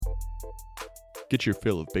Get your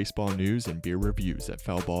fill of baseball news and beer reviews at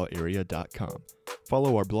foulballarea.com.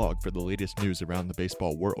 Follow our blog for the latest news around the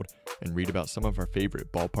baseball world and read about some of our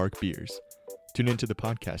favorite ballpark beers. Tune into the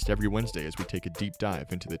podcast every Wednesday as we take a deep dive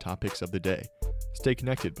into the topics of the day. Stay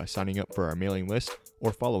connected by signing up for our mailing list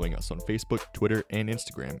or following us on Facebook, Twitter, and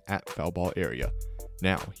Instagram at foulballarea.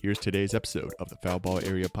 Now, here's today's episode of the Foul Ball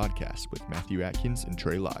Area podcast with Matthew Atkins and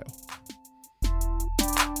Trey Lyle.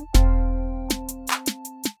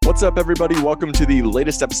 What's up, everybody? Welcome to the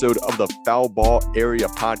latest episode of the Foul Ball Area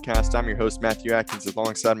podcast. I'm your host, Matthew Atkins,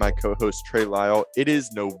 alongside my co-host, Trey Lyle. It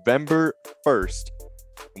is November 1st.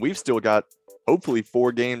 We've still got, hopefully,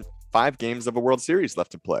 5 games of a World Series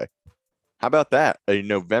left to play. How about that? A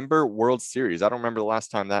November World Series. I don't remember the last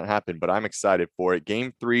time that happened, but I'm excited for it.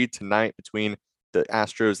 Game 3 tonight between the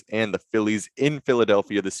Astros and the Phillies in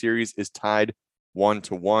Philadelphia. The series is tied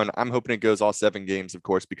 1-1. I'm hoping it goes all 7 games, of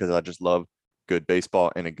course, because I just love good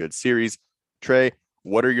baseball and a good series. Trey,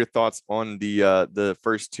 what are your thoughts on the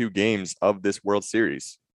first 2 games of this World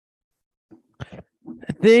Series?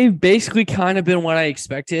 They've basically kind of been what I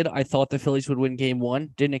expected. I thought the Phillies would win game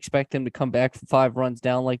 1. Didn't expect them to come back from 5 runs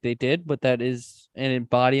down like they did, but that is an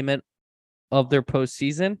embodiment of their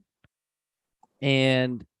postseason.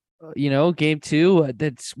 And, game 2,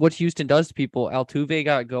 that's what Houston does to people. Altuve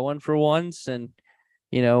got going for once, and,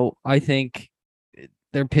 I think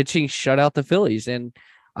their pitching shut out the Phillies. And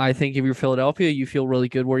I think if you're Philadelphia, you feel really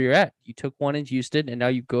good where you're at. You took one in Houston, and now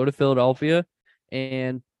you go to Philadelphia,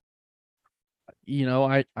 and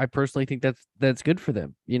I personally think that's good for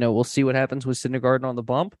them. We'll see what happens with Syndergaard on the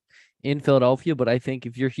bump in Philadelphia, but I think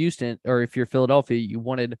if you're Houston or if you're Philadelphia, you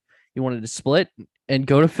wanted to split and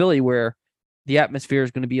go to Philly where the atmosphere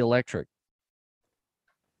is going to be electric.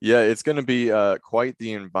 Yeah, it's going to be quite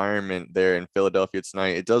the environment there in Philadelphia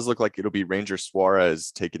tonight. It does look like it'll be Ranger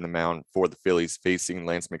Suarez taking the mound for the Phillies, facing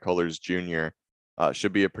Lance McCullers Jr.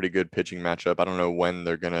 Should be a pretty good pitching matchup. I don't know when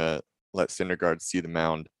they're going to let Syndergaard see the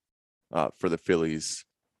mound for the Phillies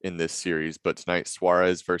in this series, but tonight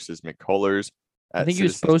Suarez versus McCullers. I think he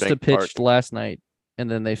was supposed to pitch last night, and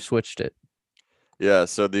then they switched it. Yeah,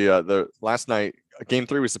 so the last night, game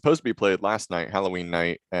 3 was supposed to be played last night, Halloween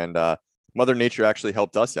night, and Mother Nature actually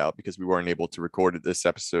helped us out because we weren't able to record this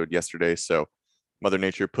episode yesterday. So Mother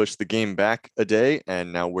Nature pushed the game back a day,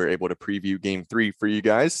 and now we're able to preview game 3 for you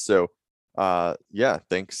guys. So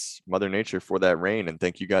thanks Mother Nature for that rain, and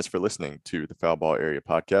thank you guys for listening to the Foul Ball Area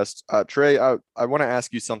podcast. Trey, I want to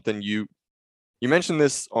ask you something. You mentioned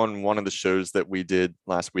this on one of the shows that we did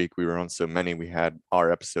last week. We were on so many. We had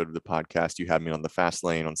our episode of the podcast. You had me on the Fast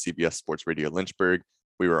Lane on CBS Sports Radio Lynchburg.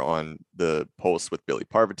 We were on the Pulse with Billy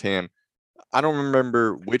Parvitam. I don't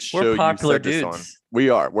remember which show you said this on.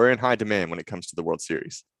 We're in high demand when it comes to the World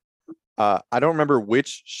Series. I don't remember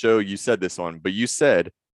which show you said this on, but you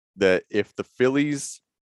said that if the Phillies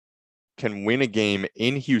can win a game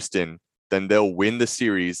in Houston, then they'll win the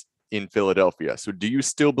series in Philadelphia. So do you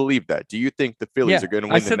still believe that? Do you think the Phillies are going to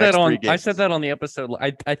win the next 3 games? I said that on the episode.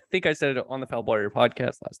 I think I said it on the Foul Ball Area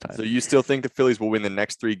podcast last time. So you still think the Phillies will win the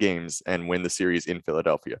next 3 games and win the series in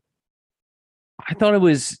Philadelphia? I thought it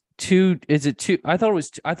was 2. Is it 2? I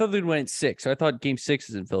thought they'd win in 6. So I thought game 6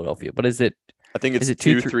 is in Philadelphia. But is it? I think it's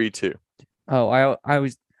 2-3-2. Oh, I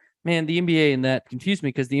was. Man, the NBA and that confused me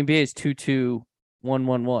because the NBA is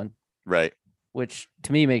 2-2-1-1-1. Right. Which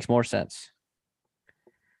to me makes more sense.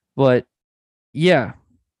 But yeah.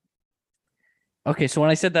 Okay, so when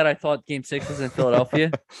I said that, I thought game 6 was in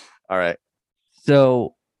Philadelphia. All right.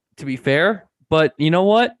 So to be fair, but you know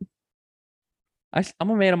what? I'm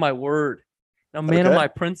a man of my word. I'm a man of my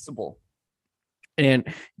principle.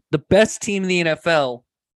 And the best team in the NFL,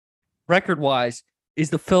 record-wise, is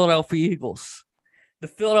the Philadelphia Eagles. The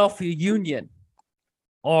Philadelphia Union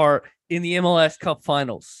are in the MLS Cup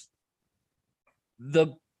Finals.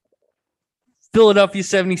 The Philadelphia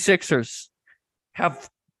 76ers have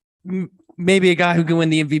maybe a guy who can win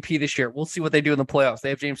the MVP this year. We'll see what they do in the playoffs. They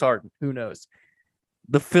have James Harden. Who knows?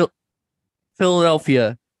 The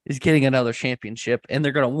Philadelphia is getting another championship, and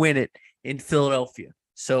they're going to win it in Philadelphia.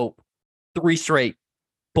 So 3 straight.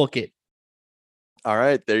 Book it. All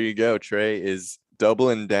right, there you go. Trey is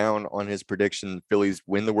doubling down on his prediction. Phillies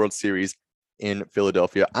win the World Series in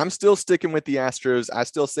Philadelphia. I'm still sticking with the Astros. I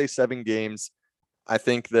still say 7 games. I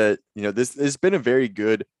think that, this has been a very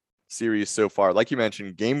good series so far. Like you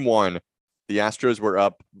mentioned, game 1, the Astros were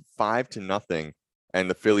up 5-0, and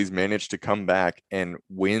the Phillies managed to come back and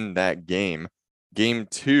win that game. Game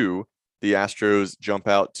 2, the Astros jump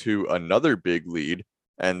out to another big lead,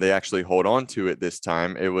 and they actually hold on to it this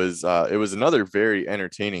time. It was another very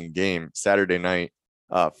entertaining game Saturday night,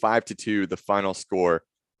 5-2, the final score.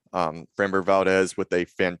 Framber Valdez with a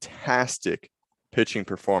fantastic pitching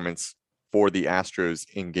performance for the Astros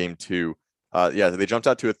in game 2. They jumped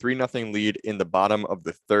out to a 3-0 lead in the bottom of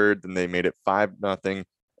the third. Then they made it 5-0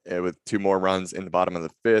 with 2 more runs in the bottom of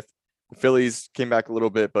the fifth. The Phillies came back a little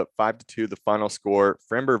bit, but 5-2, the final score.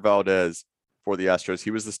 Framber Valdez for the Astros,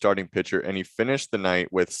 he was the starting pitcher, and he finished the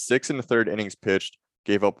night with 6 1/3 innings pitched,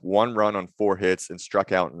 gave up 1 run on 4 hits, and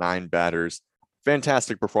struck out 9 batters.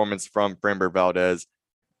 Fantastic performance from Framber Valdez.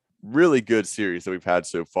 Really good series that we've had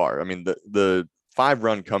so far. I mean, the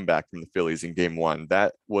 5-run comeback from the Phillies in game 1,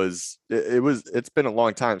 it's been a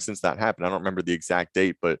long time since that happened. I don't remember the exact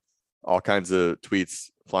date, but all kinds of tweets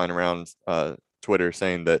flying around Twitter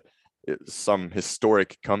saying that it's some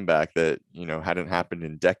historic comeback that, hadn't happened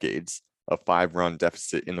in decades, a 5-run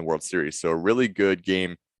deficit in the World Series. So a really good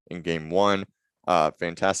game in game 1.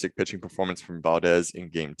 Fantastic pitching performance from Valdez in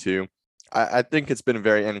game 2. I think it's been a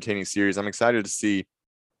very entertaining series. I'm excited to see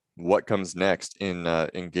what comes next in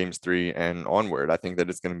games 3 and onward. I think that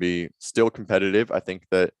it's going to be still competitive. I think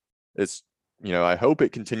that it's, I hope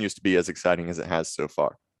it continues to be as exciting as it has so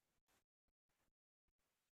far.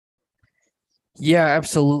 Yeah,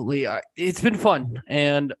 absolutely. It's been fun,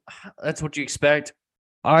 and that's what you expect.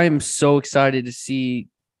 I'm so excited to see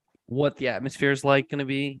what the atmosphere is like going to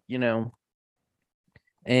be,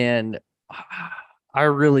 and I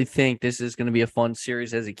really think this is going to be a fun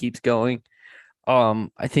series as it keeps going.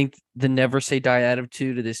 I think the never say die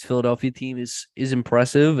attitude of this Philadelphia team is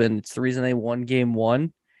impressive, and it's the reason they won game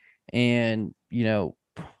 1. And they're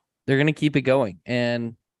going to keep it going,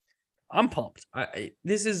 and I'm pumped.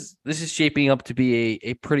 This is shaping up to be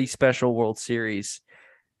a pretty special World Series.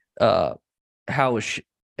 Depending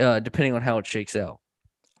on how it shakes out.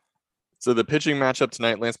 So the pitching matchup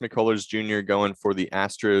tonight, Lance McCullers Jr. going for the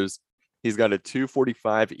Astros. He's got a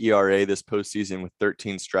 2.45 ERA this postseason with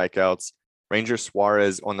 13 strikeouts. Ranger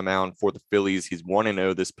Suarez on the mound for the Phillies. He's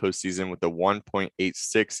 1-0 this postseason with a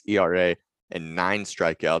 1.86 ERA and 9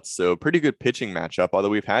 strikeouts. So pretty good pitching matchup, although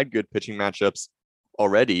we've had good pitching matchups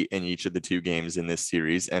already in each of the 2 games in this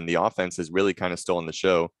series, and the offense has really kind of stolen the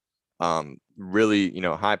show. Really,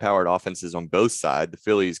 high-powered offenses on both sides. The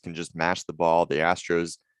Phillies can just mash the ball. The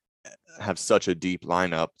Astros have such a deep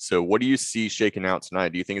lineup. So what do you see shaking out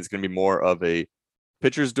tonight? Do you think it's going to be more of a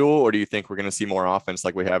pitcher's duel, or do you think we're going to see more offense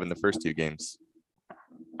like we have in the first 2 games?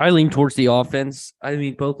 I lean towards the offense. I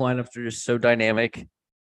mean, both lineups are just so dynamic.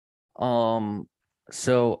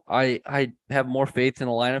 So I have more faith in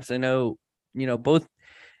the lineups. I know, both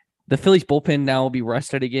the Phillies bullpen now will be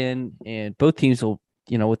rested again, and both teams will,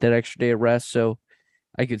 with that extra day of rest. So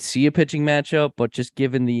I could see a pitching matchup, but just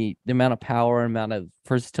given the amount of power and amount of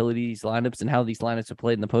versatility these lineups and how these lineups have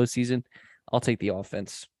played in the postseason, I'll take the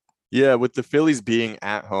offense. Yeah, with the Phillies being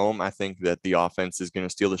at home, I think that the offense is going to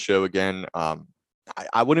steal the show again.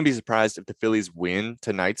 I wouldn't be surprised if the Phillies win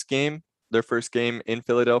tonight's game, their first game in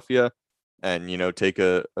Philadelphia, and take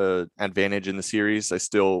a advantage in the series.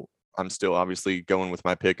 I'm still obviously going with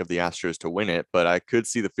my pick of the Astros to win it, but I could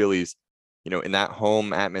see the Phillies, in that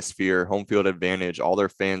home atmosphere, home field advantage, all their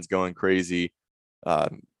fans going crazy.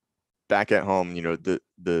 Back at home,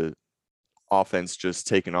 the offense just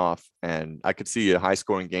taking off, and I could see a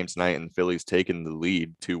high-scoring game tonight and the Phillies taking the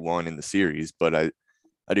lead 2-1 in the series, but I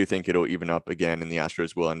do think it'll even up again and the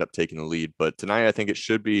Astros will end up taking the lead. But tonight, I think it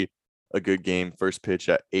should be a good game. First pitch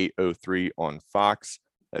at 8:03 on Fox.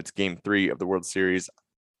 That's game 3 of the World Series.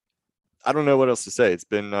 I don't know what else to say. It's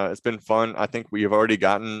been fun. I think we have already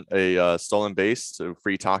gotten a stolen base, so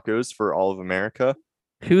free tacos for all of America.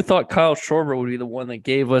 Who thought Kyle Schwarber would be the one that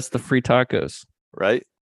gave us the free tacos? Right?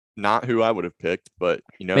 Not who I would have picked, but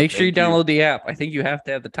make sure you download the app. I think you have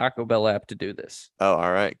to have the Taco Bell app to do this. Oh,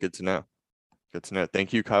 all right. Good to know.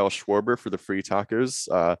 Thank you, Kyle Schwarber, for the free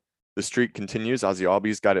tacos. The streak continues. Ozzy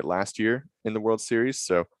Albies got it last year in the World Series.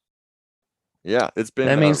 So yeah, it's been.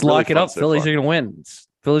 That means really lock it up. So Phillies far. are going to win.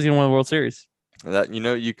 Phillies going to win the World Series. That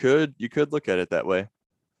you could look at it that way.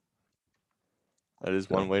 That is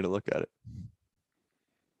one way to look at it.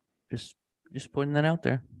 Just putting that out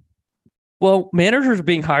there. Well, managers are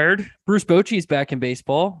being hired. Bruce Bochy is back in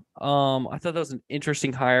baseball. I thought that was an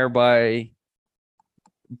interesting hire by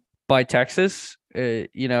Texas.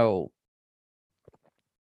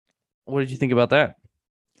 What did you think about that?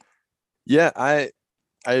 Yeah, I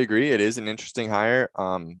agree. It is an interesting hire.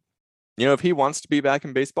 If he wants to be back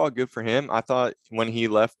in baseball, good for him. I thought when he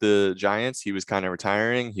left the Giants, he was kind of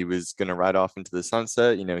retiring. He was going to ride off into the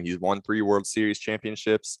sunset. He's won 3 World Series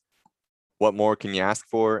championships. What more can you ask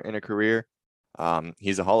for in a career?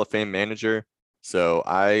 He's a Hall of Fame manager. So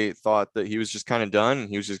I thought that he was just kind of done and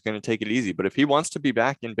he was just going to take it easy. But if he wants to be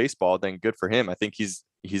back in baseball, then good for him. I think he's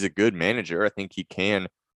a good manager. I think he can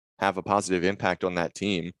have a positive impact on that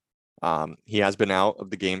team. He has been out of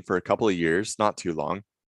the game for a couple of years, not too long,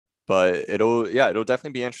 but it'll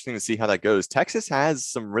definitely be interesting to see how that goes. Texas has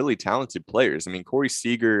some really talented players. I mean, Corey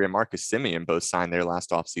Seager and Marcus Simeon both signed there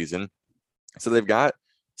last offseason. So they've got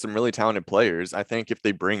some really talented players. I think if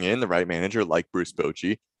they bring in the right manager like Bruce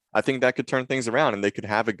Bochy, I think that could turn things around and they could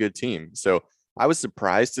have a good team. So I was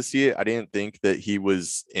surprised to see it. I didn't think that he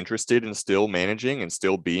was interested in still managing and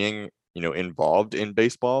still being, involved in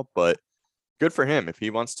baseball, but good for him. If he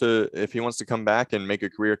wants to come back and make a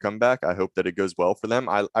career comeback, I hope that it goes well for them.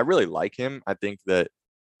 I really like him. I think that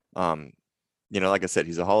um, like I said,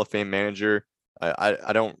 he's a Hall of Fame manager.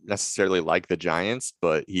 I don't necessarily like the Giants,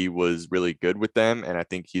 but he was really good with them, and I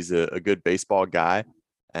think he's a good baseball guy.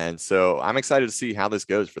 And so I'm excited to see how this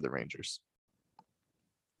goes for the Rangers.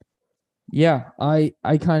 Yeah, I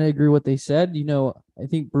kind of agree what they said. I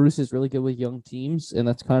think Bruce is really good with young teams, and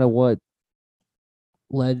that's kind of what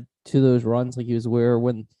led to those runs. Like he was aware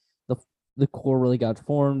when the core really got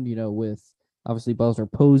formed. With obviously Buster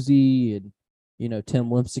Posey and Tim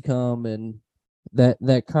Lincecum and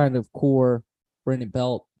that kind of core, Brandon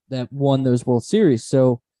Belt that won those World Series.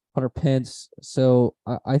 So Hunter Pence. So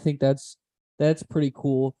I think that's pretty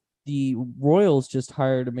cool. The Royals just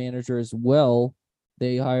hired a manager as well.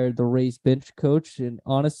 They hired the Rays bench coach, and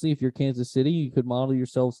honestly, if you're Kansas City, you could model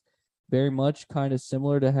yourselves very much kind of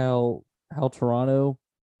similar to how Toronto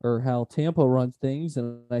or how Tampa runs things,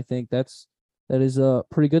 and I think that is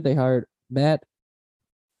pretty good. They hired Matt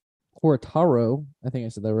Cortaro, I think I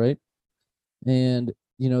said that right, and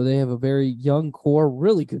they have a very young core,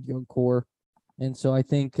 really good young core, and so I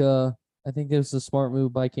think it was a smart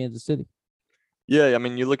move by Kansas City. Yeah, I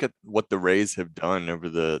mean, you look at what the Rays have done over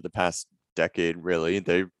the past decade, really.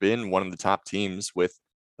 They've been one of the top teams with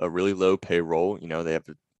a really low payroll. They have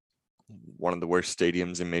one of the worst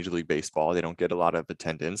stadiums in Major League Baseball. They don't get a lot of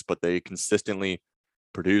attendance, but they consistently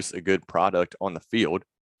produce a good product on the field.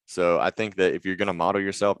 So I think that if you're going to model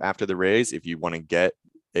yourself after the Rays, if you want to get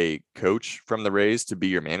a coach from the Rays to be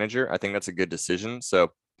your manager, I think that's a good decision.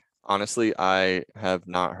 So honestly, I have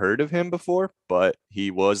not heard of him before, but he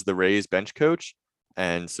was the Rays bench coach.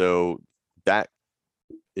 And so that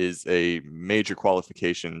is a major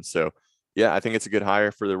qualification. So yeah, I think it's a good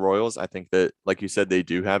hire for the Royals. I think that, like you said, they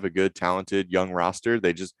do have a good, talented young roster.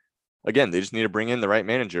 They just need to bring in the right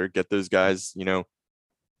manager, get those guys,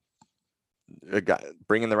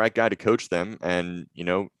 bring in the right guy to coach them. And,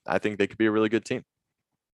 I think they could be a really good team.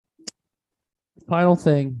 Final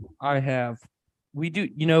thing I have, we do,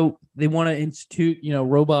 they want to institute,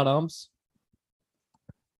 robot umps.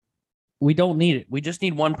 We don't need it. We just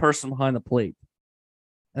need one person behind the plate.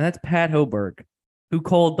 And that's Pat Hoberg, who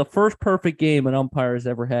called the first perfect game an umpire has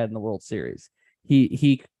ever had in the World Series.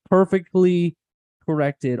 He perfectly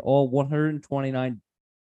corrected all 129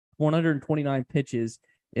 pitches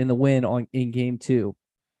in the win in game 2.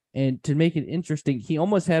 And to make it interesting, he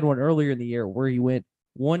almost had one earlier in the year where he went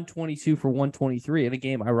 122 for 123 in a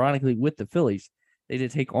game, ironically, with the Phillies. They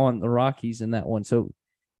did take on the Rockies in that one. So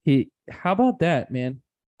how about that, man?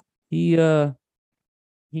 He got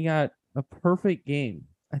a perfect game.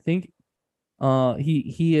 I think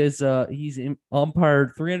he's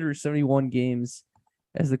umpired 371 games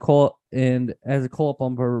as a call up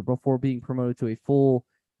umpire before being promoted to a full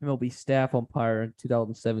MLB staff umpire in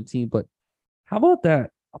 2017. But how about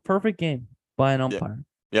that? A perfect game by an umpire.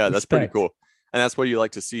 Yeah, that's pretty cool. And that's what you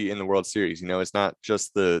like to see in the World Series. It's not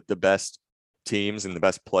just the best teams and the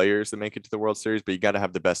best players that make it to the World Series, but you got to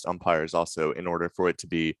have the best umpires also in order for it to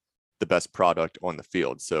be the best product on the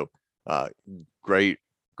field. So great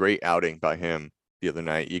outing by him the other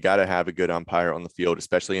night. You got to have a good umpire on the field,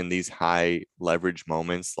 especially in these high leverage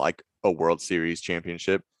moments like a World Series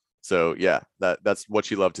championship. So yeah, that's what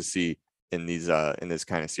you love to see in this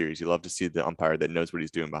kind of series. You love to see the umpire that knows what he's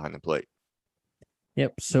doing behind the plate.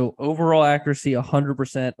 Yep. So overall accuracy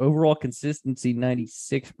 100%, overall consistency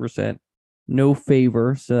 96%, no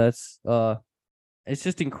favor. So that's it's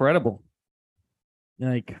just incredible.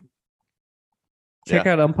 Like, check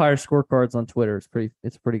out umpire scorecards on Twitter.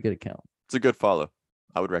 It's a pretty good account. It's a good follow.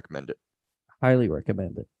 I would recommend it. Highly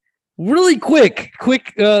recommend it. Really quick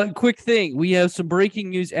thing. We have some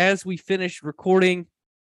breaking news as we finish recording.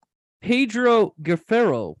 Pedro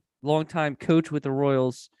Guerrero, longtime coach with the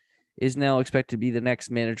Royals, is now expected to be the next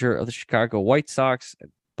manager of the Chicago White Sox.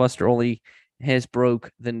 Buster Olney has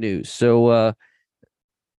broke the news. So,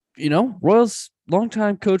 Royals,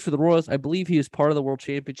 longtime coach for the Royals. I believe he was part of the World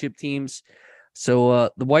Championship teams. So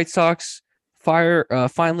the White Sox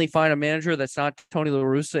finally find a manager that's not Tony La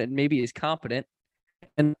Russa and maybe is competent.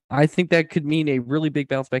 And I think that could mean a really big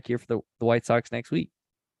bounce back here for the White Sox next week.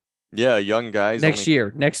 Yeah, young guys. Next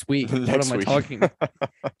week. What am I talking about?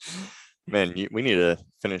 Man, we need to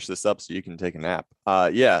finish this up so you can take a nap.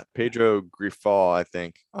 Yeah, Pedro Grifol, I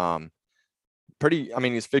think. I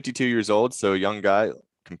mean, he's 52 years old, so a young guy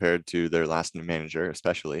compared to their last manager,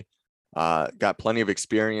 especially. Got plenty of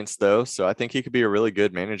experience though, so I think he could be a really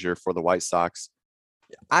good manager for the White Sox.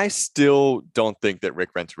 I still don't think that Rick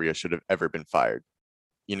Renteria should have ever been fired.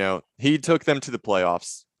 You know, he took them to the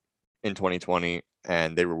playoffs in 2020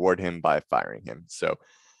 and they reward him by firing him. So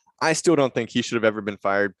I still don't think he should have ever been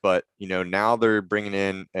fired, but you know, now they're bringing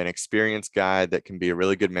in an experienced guy that can be a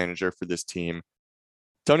really good manager for this team.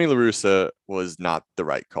 Tony La Russa was not the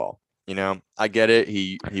right call. You know, I get it.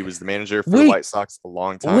 He was the manager for the White Sox a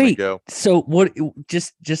long time ago. So what?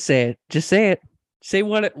 Just say it. Just say it. Say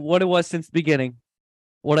what it was since the beginning.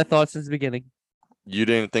 What I thought since the beginning. You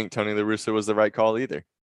didn't think Tony La Russa was the right call either.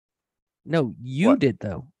 No, you did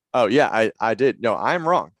though. Oh yeah, I did. No, I'm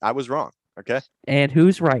wrong. I was wrong. Okay. And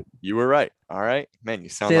who's right? You were right. All right, man. You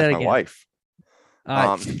sound like my wife.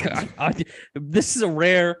 This is a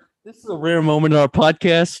rare moment in our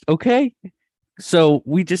podcast. Okay. So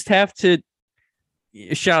we just have to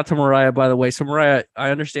shout out to Mariah, by the way. So Mariah, I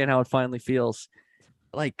understand how it finally feels.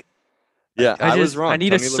 Like, yeah, I was wrong. I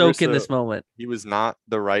need to soak in this moment. He was not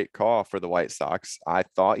the right call for the White Sox. I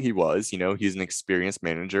thought he was. You know, he's an experienced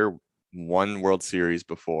manager, won World Series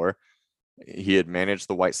before. He had managed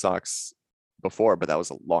the White Sox before, but that was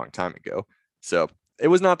a long time ago. So it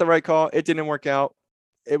was not the right call. It didn't work out.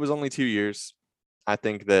 It was only 2 years. I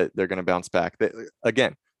think that they're going to bounce back.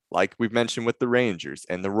 Again, like we've mentioned with the Rangers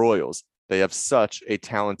and the Royals, they have such a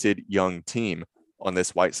talented young team on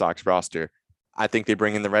this White Sox roster. I think they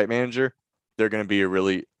bring in the right manager. They're going to be a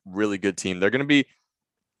really, really good team. They're going to be,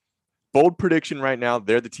 bold prediction right now,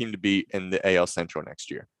 they're the team to beat in the AL Central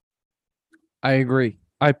next year. I agree.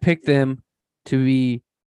 I picked them to be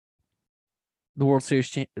the World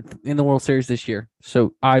Series in the World Series this year.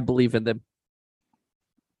 So I believe in them.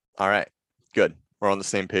 All right, good. We're on the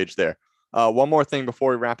same page there. One more thing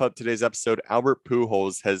before we wrap up today's episode. Albert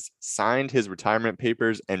Pujols has signed his retirement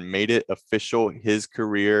papers and made it official. His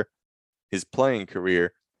playing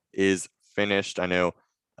career is finished. I know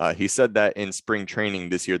he said that in spring training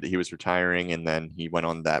this year that he was retiring, and then he went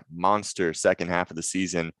on that monster second half of the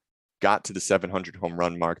season, got to the 700 home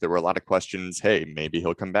run mark. There were a lot of questions. Hey, maybe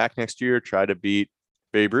he'll come back next year, try to beat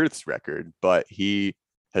Babe Ruth's record, but he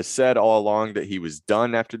has said all along that he was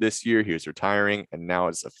done after this year. He was retiring, and now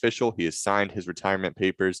it's official. He has signed his retirement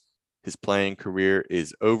papers. His playing career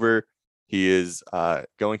is over. He is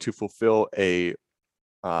going to fulfill a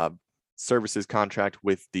services contract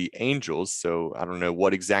with the Angels. So I don't know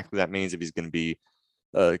what exactly that means, if he's going to be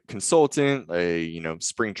a consultant, a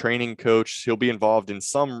spring training coach. He'll be involved in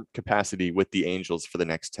some capacity with the Angels for the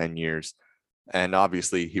next 10 years. And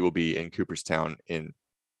obviously he will be in Cooperstown in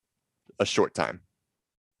a short time.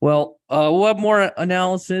 Well, we'll have more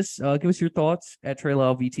analysis. Give us your thoughts at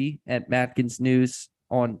TreyLVT, at Matkins News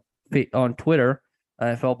on Twitter,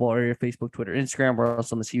 Foul Ball Area, Facebook, Twitter, Instagram. We're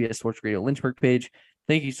also on the CBS Sports Radio Lynchburg page.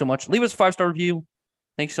 Thank you so much. Leave us a 5-star review.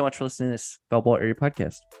 Thanks so much for listening to this Foul Ball Area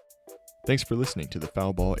podcast. Thanks for listening to the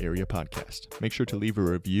Foul Ball Area podcast. Make sure to leave a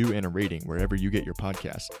review and a rating wherever you get your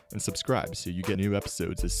podcasts, and subscribe so you get new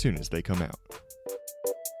episodes as soon as they come out.